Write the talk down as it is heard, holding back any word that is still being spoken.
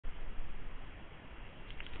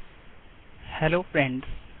Hello friends,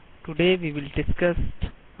 today we will discuss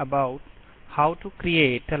about how to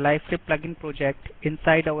create a Liferay plugin project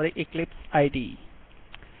inside our Eclipse IDE.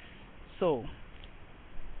 So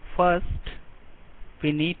first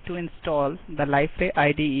we need to install the Liferay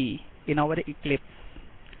IDE in our Eclipse.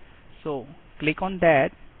 So click on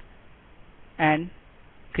that and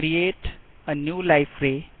create a new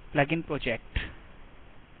Liferay plugin project.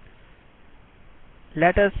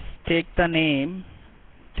 Let us take the name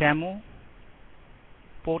Demo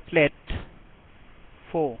Portlet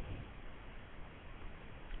 4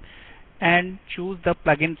 and choose the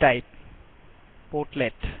plugin type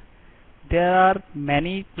Portlet. There are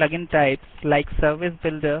many plugin types like Service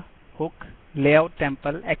Builder, Hook, Layout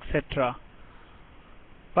Temple, etc.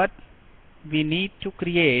 But we need to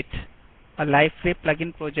create a Liferay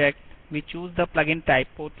plugin project. We choose the plugin type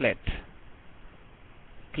Portlet.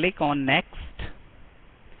 Click on Next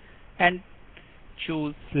and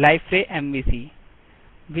choose Liferay MVC.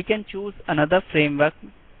 We can choose another framework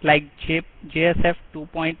like JSF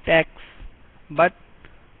 2.x, but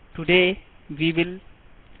today we will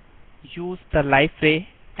use the Liferay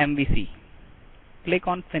MVC. Click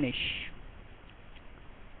on Finish.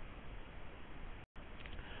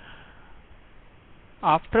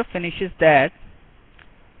 After finishes that,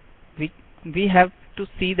 we have to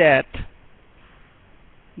see that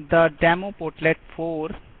the demo Portlet 4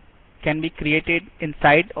 can be created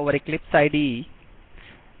inside our Eclipse IDE,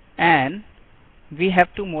 and we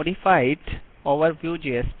have to modify it over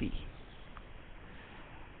Vue.jsp.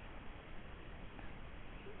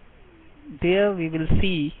 There we will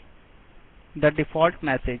see the default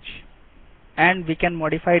message, and we can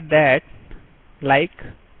modify that like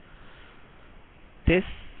this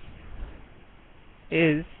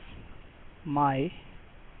is my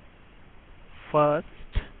first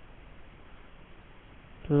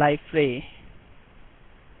Liferay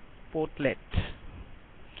Portlet,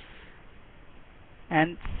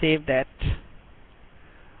 and save that.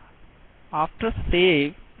 After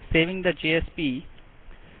saving the JSP,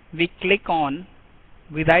 we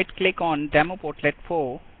right click on Demo Portlet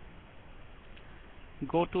 4,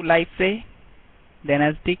 go to Liferay, then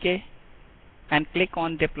SDK, and click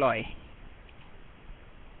on Deploy.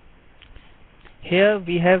 Here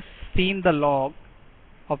we have seen the log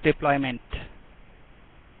of deployment.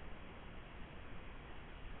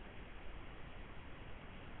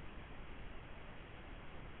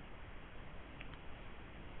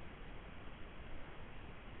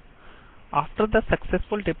 After the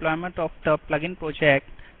successful deployment of the plugin project,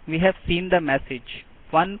 we have seen the message,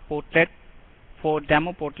 one portlet for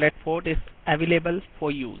Demo Portlet 4 is available for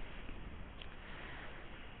use.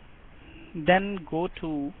 Then go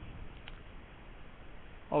to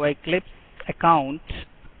our Eclipse account,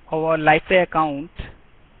 our Liferay account,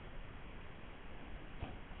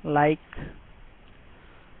 like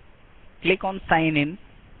click on Sign In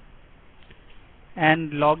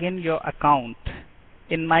and log in your account.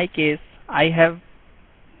 In my case, I have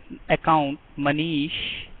account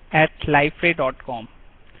manish@liferay.com.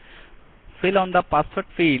 Fill on the password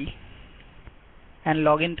field and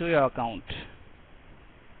log into your account.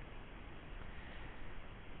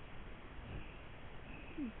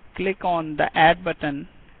 Click on the Add button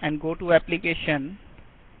and go to Application.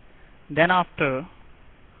 Then after,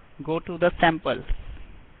 go to the Samples.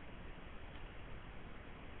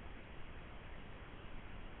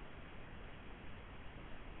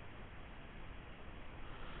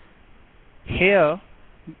 Here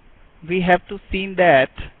we have to see that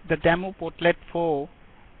the Demo Portlet 4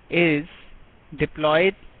 is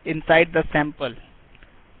deployed inside the sample.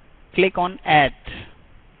 Click on Add.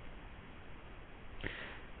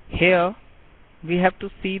 Here we have to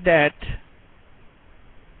see that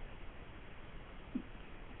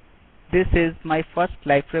this is my first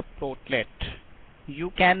Liferay Portlet.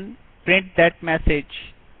 You can print that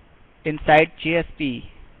message inside JSP,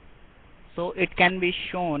 so it can be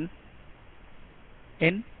shown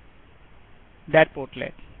in that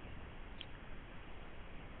portlet.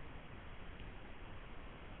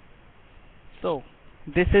 So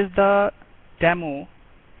this is the demo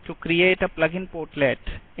to create a plugin portlet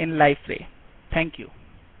in Liferay. Thank you.